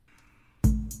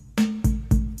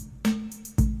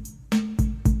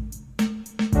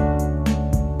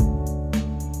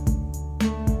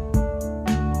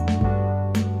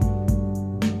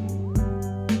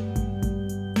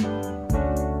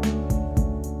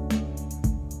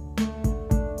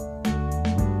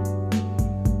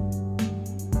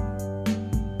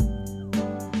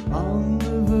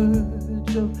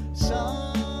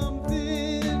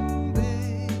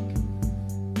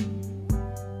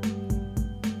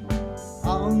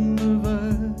on the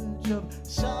verge of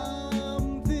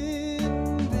something big.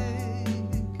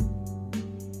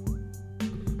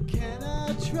 Can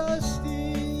I trust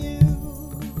in you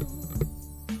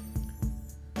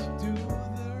to do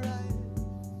the right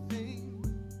thing?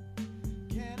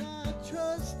 Can I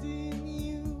trust in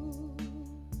you?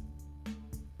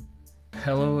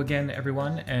 Hello again,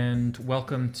 everyone, and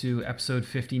welcome to episode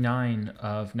 59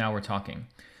 of Now We're Talking.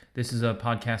 This is a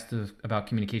podcast about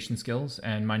communication skills,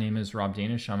 and my name is Rob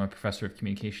Danish. I'm a professor of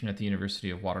communication at the University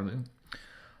of Waterloo.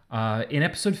 In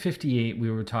episode 58, we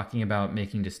were talking about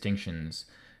making distinctions,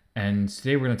 and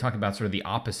today we're going to talk about sort of the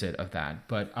opposite of that.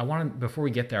 But before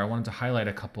we get there, I wanted to highlight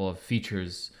a couple of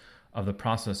features of the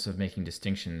process of making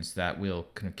distinctions that will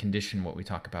kind of condition what we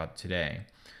talk about today.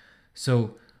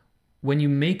 So when you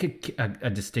make a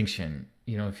distinction,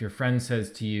 you know, if your friend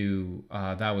says to you,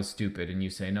 that was stupid, and you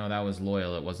say, no, that was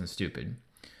loyal, it wasn't stupid,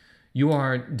 you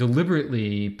are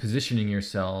deliberately positioning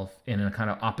yourself in a kind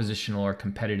of oppositional or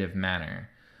competitive manner.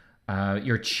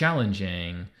 You're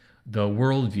challenging the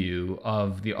worldview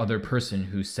of the other person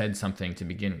who said something to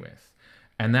begin with.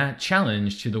 And that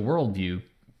challenge to the worldview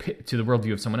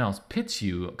of someone else pits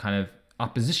you kind of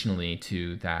oppositionally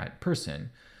to that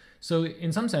person. So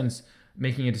in some sense,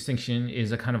 making a distinction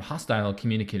is a kind of hostile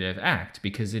communicative act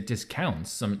because it discounts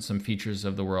some features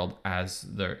of the world as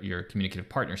your communicative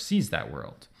partner sees that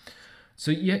world.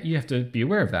 So you have to be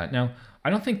aware of that. Now, I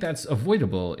don't think that's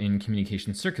avoidable in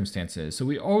communication circumstances. So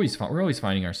we're always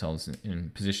finding ourselves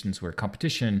in positions where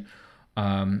competition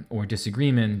or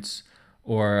disagreement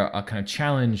or a kind of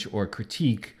challenge or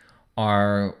critique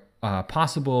are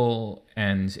possible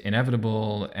and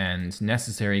inevitable and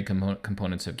necessary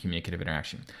components of communicative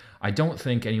interaction. I don't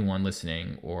think anyone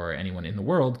listening or anyone in the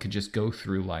world could just go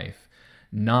through life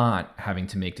not having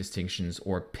to make distinctions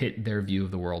or pit their view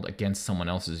of the world against someone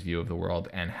else's view of the world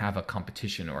and have a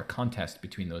competition or a contest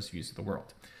between those views of the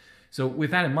world. So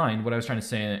with that in mind, what I was trying to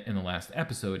say in the last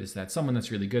episode is that someone that's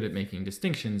really good at making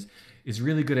distinctions is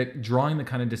really good at drawing the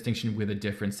kind of distinction with a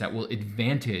difference that will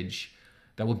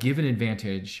give an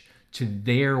advantage to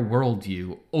their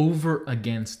worldview over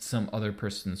against some other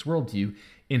person's worldview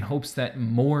in hopes that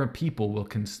more people will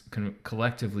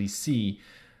collectively see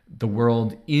the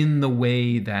world in the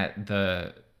way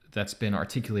that's been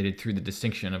articulated through the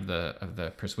distinction of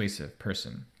the persuasive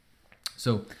person.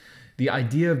 So the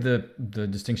idea of the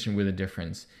distinction with a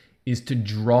difference is to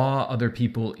draw other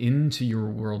people into your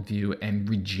worldview and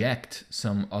reject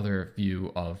some other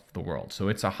view of the world. So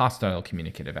it's a hostile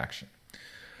communicative action.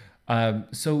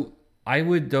 So I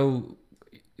would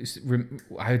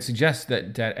suggest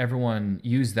that everyone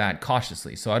use that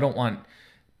cautiously. So I don't want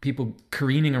people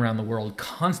careening around the world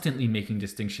constantly making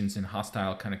distinctions in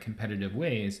hostile kind of competitive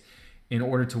ways in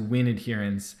order to win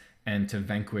adherence and to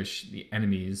vanquish the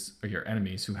enemies or your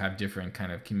enemies who have different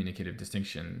kind of communicative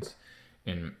distinctions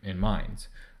in mind.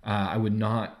 I would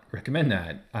not recommend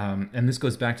that. And this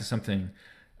goes back to something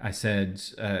I said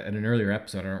at an earlier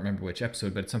episode. I don't remember which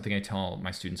episode, but it's something I tell my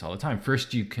students all the time.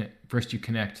 First you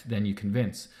connect, then you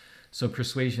convince. So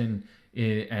persuasion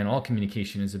and all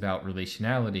communication is about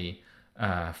relationality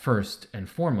first and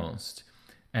foremost.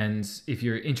 And if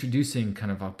you're introducing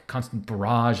kind of a constant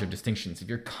barrage of distinctions, if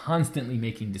you're constantly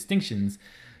making distinctions,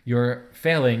 you're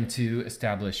failing to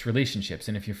establish relationships.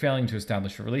 And if you're failing to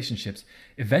establish relationships,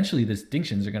 eventually the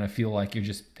distinctions are going to feel like you're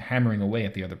just hammering away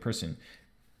at the other person.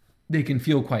 They can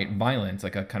feel quite violent,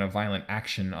 like a kind of violent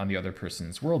action on the other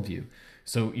person's worldview.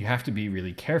 So you have to be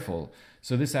really careful.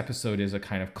 So this episode is a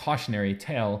kind of cautionary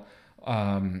tale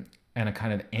and a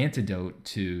kind of antidote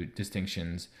to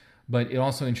distinctions, but it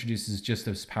also introduces just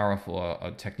as powerful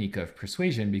a technique of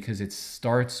persuasion because it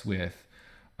starts with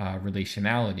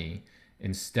relationality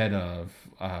instead of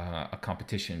a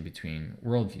competition between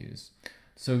worldviews.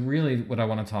 So really what I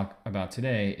want to talk about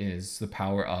today is the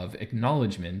power of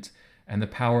acknowledgement and the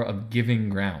power of giving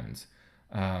ground.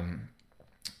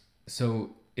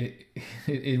 So it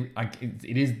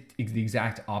is the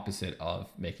exact opposite of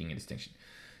making a distinction.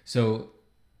 So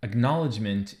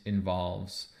acknowledgement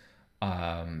involves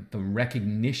the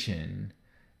recognition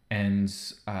and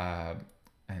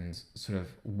sort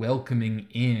of welcoming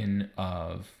in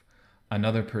of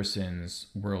another person's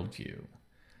worldview,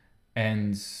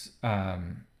 and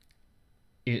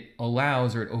it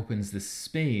allows or it opens the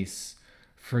space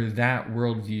for that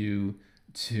worldview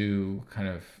to kind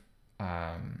of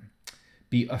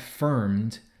be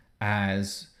affirmed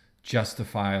as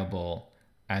justifiable,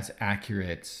 as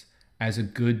accurate, as a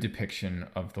good depiction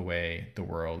of the way the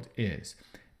world is.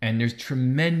 And there's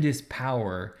tremendous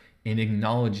power in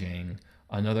acknowledging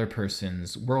another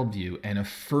person's worldview and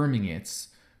affirming its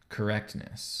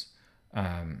correctness.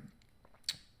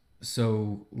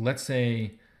 So let's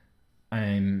say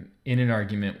I'm in an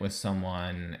argument with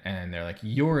someone and they're like,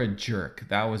 "You're a jerk.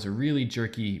 That was a really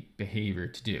jerky behavior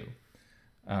to do,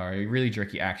 or a really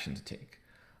jerky action to take."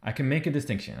 I can make a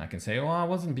distinction. I can say, "Well, I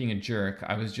wasn't being a jerk.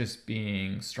 I was just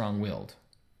being strong-willed."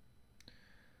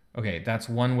 Okay, that's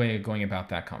one way of going about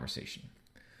that conversation.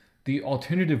 The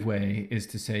alternative way is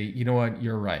to say, "You know what?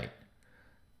 You're right.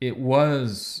 It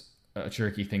was a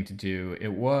jerky thing to do.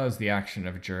 It was the action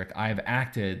of a jerk. I've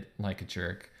acted like a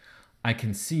jerk. I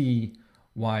can see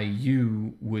why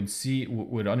you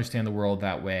would understand the world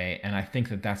that way, and I think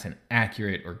that that's an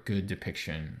accurate or good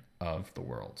depiction of the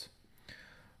world."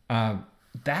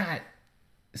 That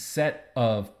set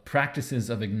of practices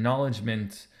of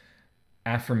acknowledgement,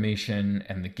 affirmation,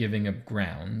 and the giving of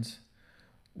ground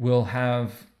will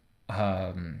have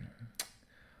a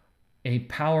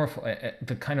powerful,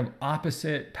 the kind of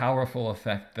opposite powerful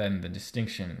effect than the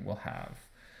distinction will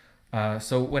have.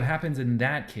 So what happens in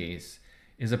that case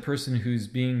is a person who's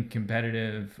being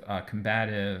competitive,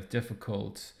 combative,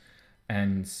 difficult,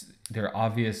 and they're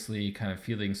obviously kind of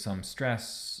feeling some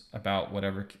stress about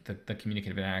whatever the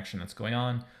communicative interaction that's going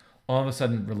on, all of a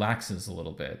sudden relaxes a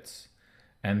little bit.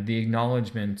 And the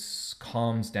acknowledgement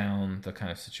calms down the kind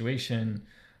of situation,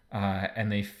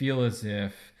 and they feel as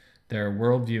if their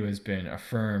worldview has been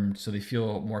affirmed, so they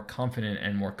feel more confident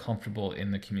and more comfortable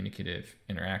in the communicative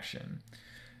interaction.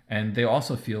 And they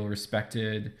also feel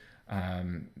respected,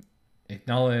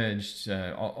 acknowledged,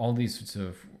 all these sorts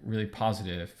of really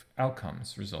positive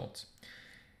outcomes result.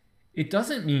 It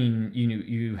doesn't mean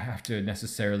you have to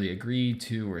necessarily agree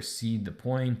to or cede the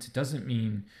point. It doesn't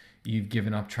mean you've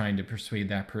given up trying to persuade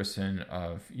that person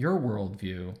of your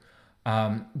worldview,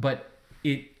 but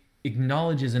it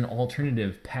acknowledges an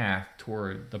alternative path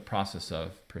toward the process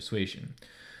of persuasion.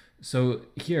 So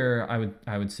here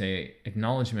I would say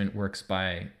acknowledgement works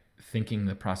by thinking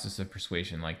the process of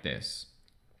persuasion like this.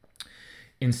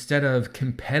 Instead of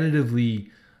competitively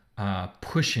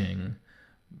pushing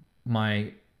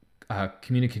my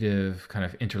communicative kind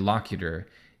of interlocutor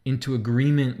into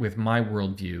agreement with my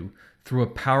worldview through a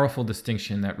powerful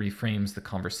distinction that reframes the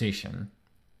conversation,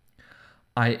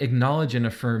 I acknowledge and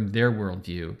affirm their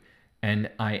worldview, and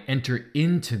I enter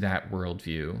into that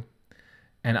worldview,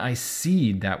 and I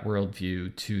cede that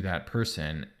worldview to that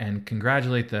person and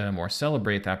congratulate them or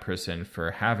celebrate that person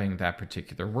for having that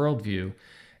particular worldview.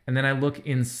 And then I look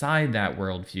inside that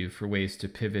worldview for ways to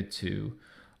pivot to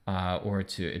or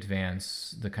to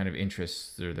advance the kind of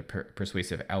interests or the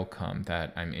persuasive outcome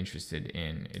that I'm interested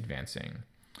in advancing.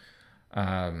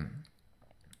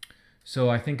 So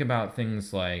I think about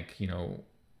things like,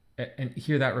 and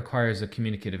here that requires a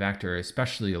communicative actor,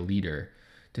 especially a leader,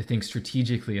 to think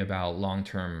strategically about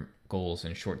long-term goals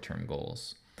and short-term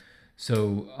goals.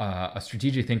 So a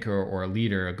strategic thinker or a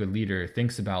leader, a good leader,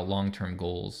 thinks about long-term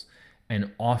goals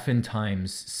and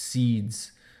oftentimes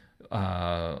cedes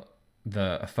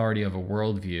the authority of a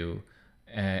worldview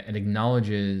and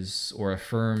acknowledges or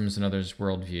affirms another's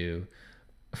worldview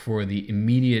for the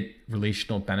immediate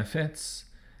relational benefits,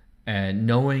 and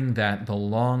knowing that the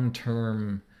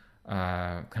long-term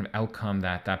kind of outcome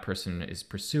that that person is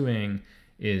pursuing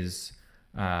is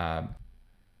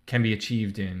can be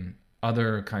achieved in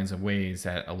other kinds of ways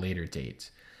at a later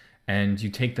date. And you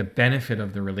take the benefit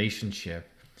of the relationship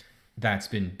that's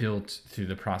been built through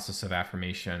the process of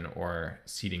affirmation or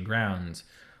ceding ground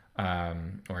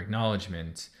or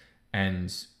acknowledgement,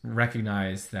 and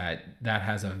recognize that that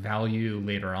has a value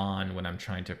later on when I'm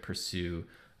trying to pursue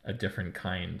a different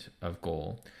kind of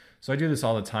goal. So I do this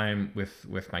all the time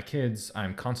with my kids.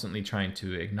 I'm constantly trying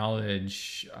to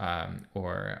acknowledge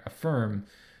or affirm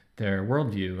their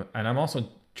worldview, and I'm also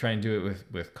trying to do it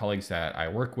with colleagues that I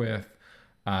work with.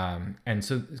 And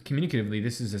so communicatively,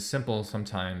 this is as simple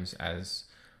sometimes as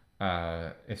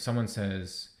if someone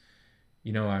says,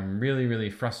 I'm really, really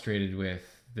frustrated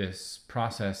with this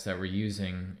process that we're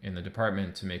using in the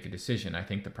department to make a decision. I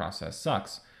think the process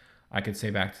sucks. I could say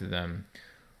back to them,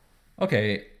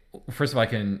 okay, first of all, I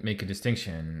can make a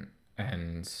distinction,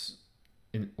 instead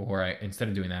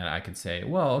of doing that, I could say,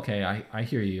 well, okay, I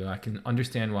hear you. I can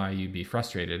understand why you'd be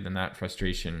frustrated, and that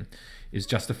frustration is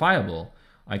justifiable.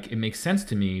 Like, it makes sense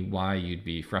to me why you'd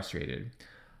be frustrated.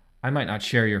 I might not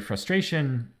share your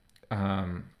frustration,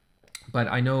 but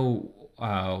I know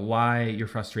why you're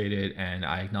frustrated, and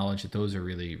I acknowledge that those are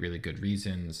really, really good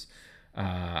reasons.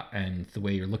 And the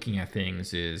way you're looking at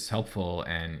things is helpful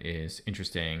and is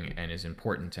interesting and is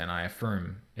important, and I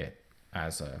affirm it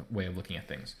as a way of looking at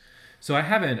things. So I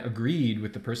haven't agreed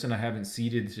with the person. I haven't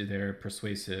ceded to their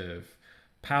persuasive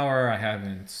power. I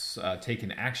haven't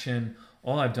taken action.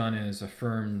 All I've done is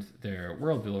affirmed their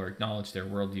worldview or acknowledged their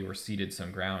worldview or ceded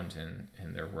some ground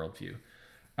in their worldview.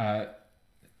 Uh,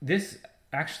 this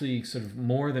actually sort of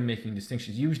more than making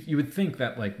distinctions. You would think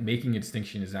that like making a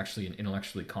distinction is actually an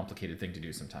intellectually complicated thing to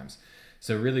do sometimes.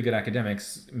 So really good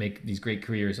academics make these great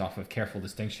careers off of careful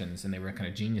distinctions, and they were kind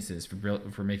of geniuses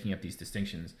for making up these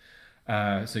distinctions.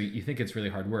 So you think it's really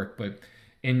hard work, but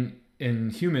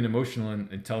in human emotional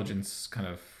intelligence kind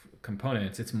of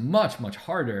components, it's much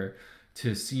harder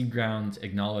to cede ground,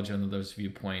 acknowledge another's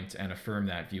viewpoint, and affirm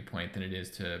that viewpoint than it is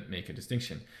to make a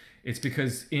distinction. It's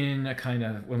because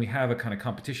when we have a kind of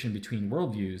competition between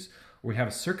worldviews, or we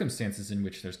have circumstances in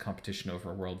which there's competition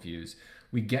over worldviews,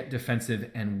 we get defensive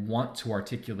and want to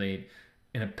articulate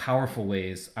in a powerful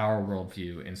ways our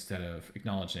worldview instead of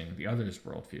acknowledging the other's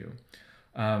worldview.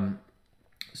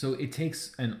 So it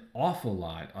takes an awful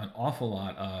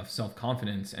lot of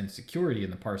self-confidence and security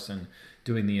in the person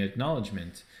doing the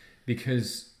acknowledgement,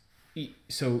 because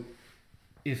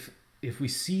if we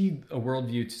cede a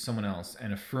worldview to someone else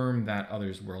and affirm that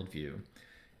other's worldview,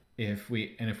 if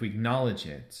we acknowledge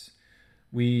it,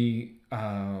 we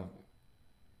can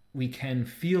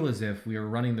feel as if we are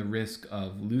running the risk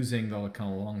of losing the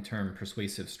kind of long-term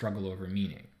persuasive struggle over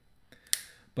meaning.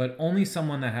 But only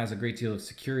someone that has a great deal of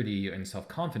security and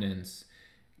self-confidence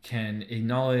can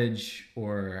acknowledge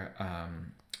or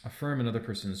affirm another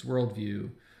person's worldview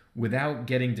without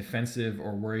getting defensive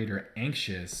or worried or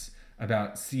anxious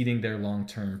about ceding their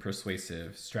long-term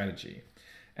persuasive strategy.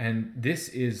 And this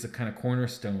is the kind of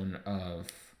cornerstone of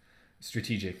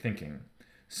strategic thinking.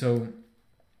 So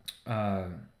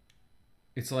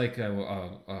it's like a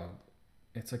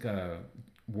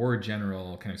war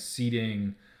general kind of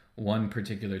ceding one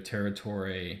particular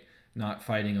territory, not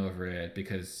fighting over it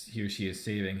because he or she is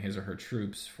saving his or her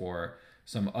troops for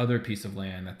some other piece of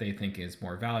land that they think is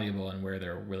more valuable and where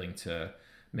they're willing to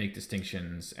make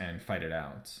distinctions and fight it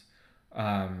out.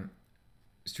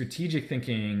 Strategic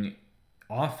thinking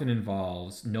often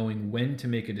involves knowing when to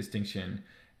make a distinction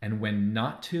and when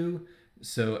not to.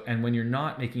 And when you're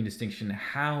not making a distinction,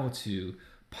 how to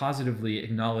positively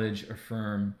acknowledge,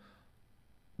 affirm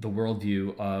the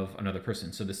worldview of another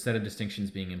person. So the set of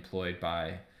distinctions being employed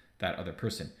by that other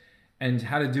person, and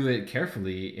how to do it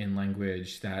carefully in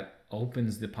language that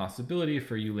opens the possibility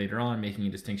for you later on making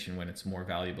a distinction when it's more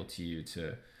valuable to you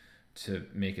to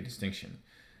make a distinction.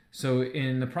 So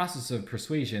in the process of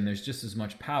persuasion, there's just as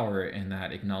much power in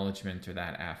that acknowledgement or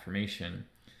that affirmation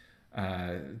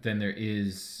than there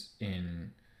is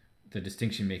in the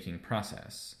distinction-making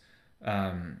process.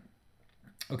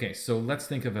 Okay, so let's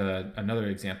think of another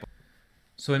example.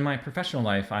 So in my professional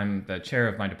life, I'm the chair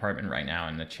of my department right now,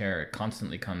 and the chair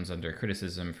constantly comes under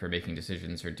criticism for making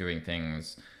decisions or doing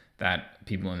things that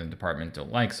people in the department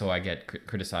don't like. So I get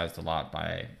criticized a lot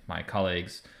by my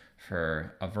colleagues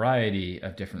for a variety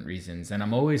of different reasons. And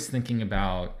I'm always thinking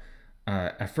about,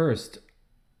 at first,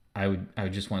 I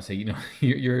would just want to say,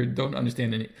 you don't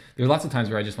understand any. There are lots of times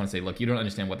where I just want to say, look, you don't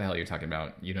understand what the hell you're talking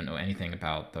about. You don't know anything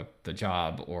about the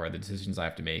job or the decisions I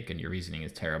have to make, and your reasoning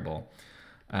is terrible.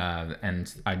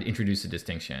 And I'd introduce a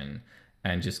distinction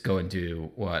and just go and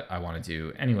do what I want to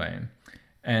do anyway.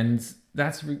 And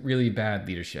that's really bad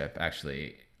leadership,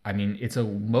 actually. I mean, it's a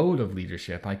mode of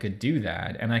leadership. I could do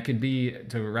that. And I could be,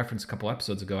 to reference a couple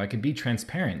episodes ago, I could be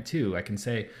transparent too. I can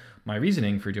say, my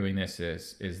reasoning for doing this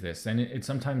is this. And it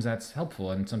sometimes that's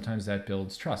helpful, and sometimes that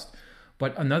builds trust.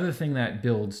 But another thing that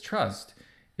builds trust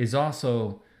is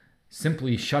also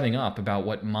simply shutting up about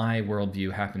what my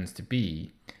worldview happens to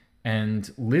be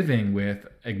and living with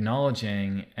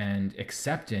acknowledging and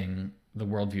accepting the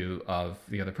worldview of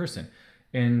the other person.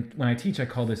 And when I teach, I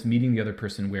call this meeting the other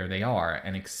person where they are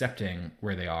and accepting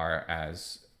where they are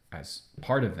as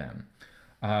part of them.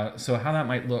 So how that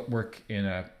might work in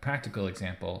a practical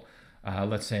example,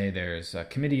 let's say there's a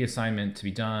committee assignment to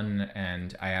be done,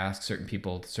 and I ask certain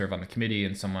people to serve on the committee,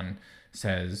 and someone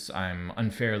says I'm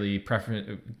unfairly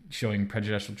showing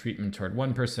prejudicial treatment toward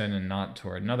one person and not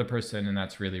toward another person, and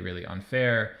that's really, really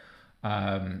unfair.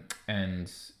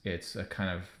 And it's a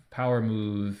kind of power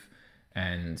move,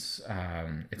 and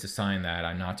it's a sign that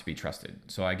I'm not to be trusted.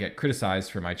 So I get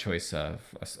criticized for my choice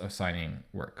of assigning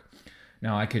work.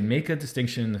 Now, I could make a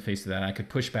distinction in the face of that. I could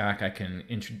push back. I can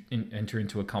enter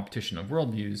into a competition of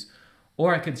worldviews.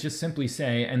 Or I could just simply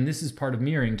say, and this is part of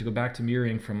mirroring, to go back to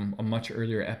mirroring from a much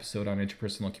earlier episode on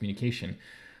interpersonal communication,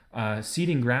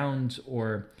 ceding ground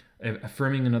or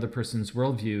affirming another person's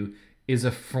worldview is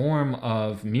a form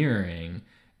of mirroring,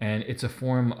 and it's a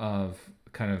form of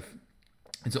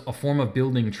it's a form of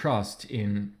building trust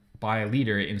by a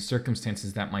leader in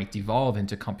circumstances that might devolve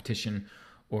into competition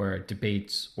or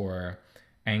debates or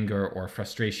anger or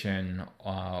frustration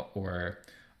or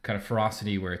kind of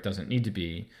ferocity where it doesn't need to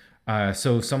be.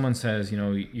 So if someone says,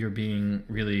 you're being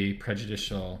really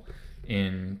prejudicial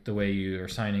in the way you are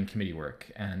signing committee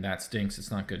work, and that stinks, it's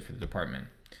not good for the department.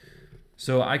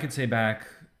 So I could say back,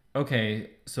 okay,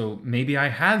 so maybe I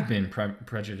have been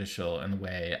prejudicial in the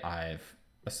way I've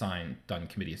done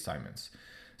committee assignments.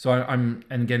 So and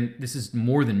again, this is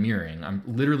more than mirroring. I'm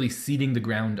literally ceding the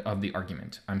ground of the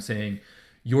argument. I'm saying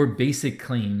your basic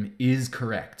claim is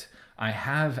correct. I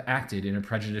have acted in a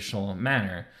prejudicial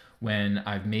manner when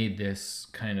I've made this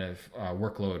kind of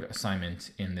workload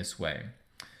assignment in this way.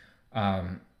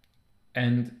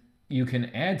 And you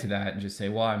can add to that and just say,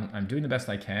 well, I'm doing the best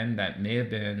I can. That may have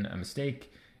been a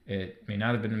mistake. It may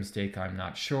not have been a mistake. I'm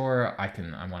not sure. I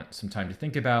want some time to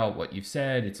think about what you've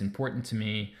said. It's important to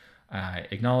me.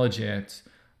 Acknowledge it.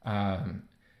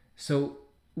 So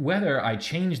whether I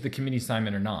change the committee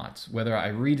assignment or not, whether I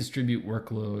redistribute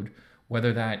workload,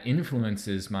 whether that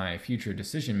influences my future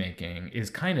decision making is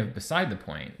kind of beside the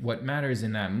point. What matters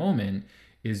in that moment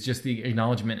is just the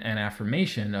acknowledgement and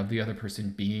affirmation of the other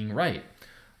person being right.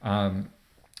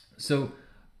 So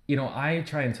I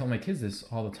try and tell my kids this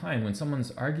all the time. When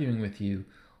someone's arguing with you,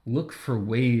 look for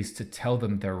ways to tell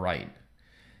them they're right.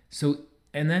 So,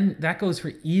 and then that goes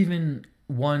for even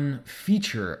one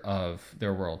feature of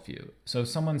their worldview. So if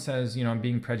someone says, I'm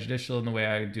being prejudicial in the way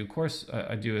I do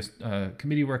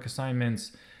committee work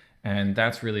assignments, and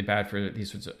that's really bad for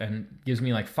these sorts of, and gives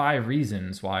me like 5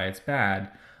 reasons why it's bad,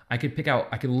 I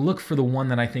could look for the one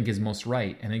that I think is most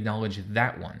right and acknowledge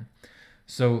that one.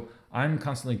 So I'm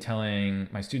constantly telling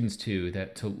my students too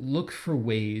that to look for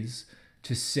ways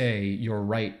to say you're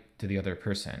right to the other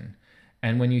person.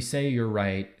 And when you say you're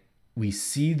right, we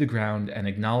see the ground and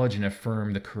acknowledge and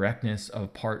affirm the correctness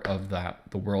of part of the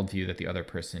worldview that the other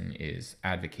person is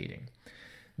advocating.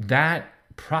 That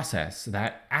process,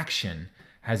 that action,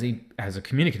 as a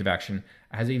communicative action,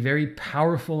 has a very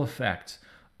powerful effect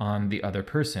on the other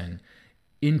person,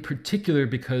 in particular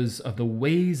because of the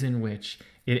ways in which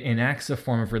it enacts a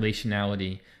form of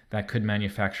relationality that could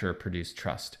manufacture or produce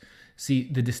trust. See,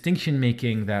 the distinction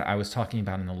making that I was talking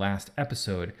about in the last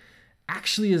episode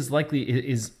actually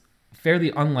is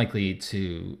fairly unlikely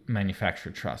to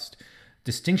manufacture trust.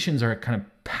 Distinctions are kind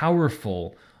of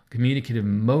powerful communicative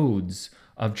modes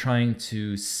of trying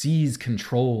to seize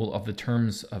control of the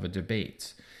terms of a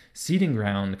debate. Ceding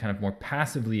ground, kind of more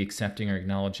passively accepting or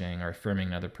acknowledging or affirming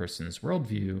another person's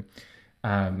worldview,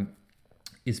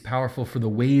 is powerful for the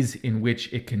ways in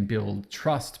which it can build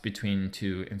trust between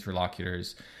two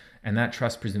interlocutors. And that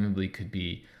trust presumably could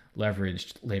be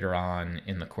leveraged later on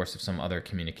in the course of some other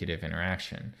communicative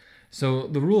interaction. So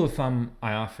the rule of thumb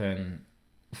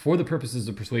for the purposes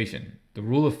of persuasion, the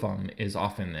rule of thumb is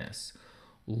often this: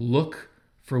 look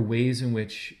for ways in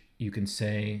which you can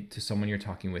say to someone you're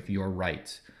talking with, you're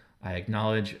right. I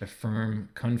acknowledge, affirm,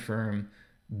 confirm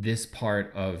this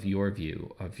part of your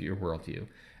view, of your worldview,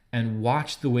 and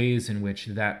watch the ways in which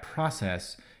that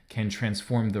process can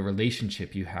transform the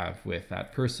relationship you have with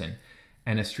that person.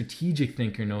 And a strategic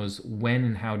thinker knows when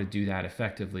and how to do that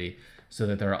effectively, so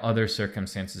that there are other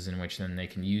circumstances in which then they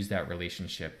can use that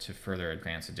relationship to further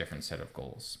advance a different set of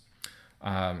goals.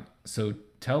 So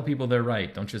tell people they're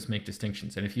right. Don't just make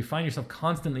distinctions. And if you find yourself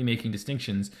constantly making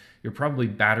distinctions, you're probably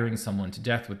battering someone to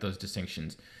death with those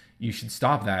distinctions. You should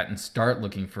stop that and start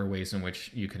looking for ways in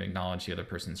which you can acknowledge the other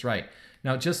person's right.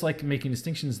 Now, just like making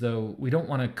distinctions, though, we don't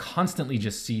want to constantly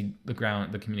just cede the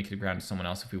communicative ground to someone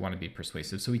else if we want to be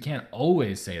persuasive. So we can't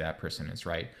always say that person is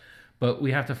right. But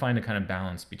we have to find a kind of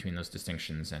balance between those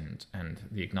distinctions and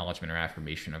the acknowledgement or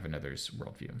affirmation of another's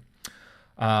worldview.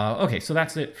 Okay, so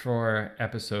that's it for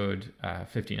episode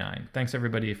 59. Thanks,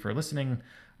 everybody, for listening.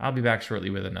 I'll be back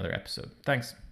shortly with another episode. Thanks.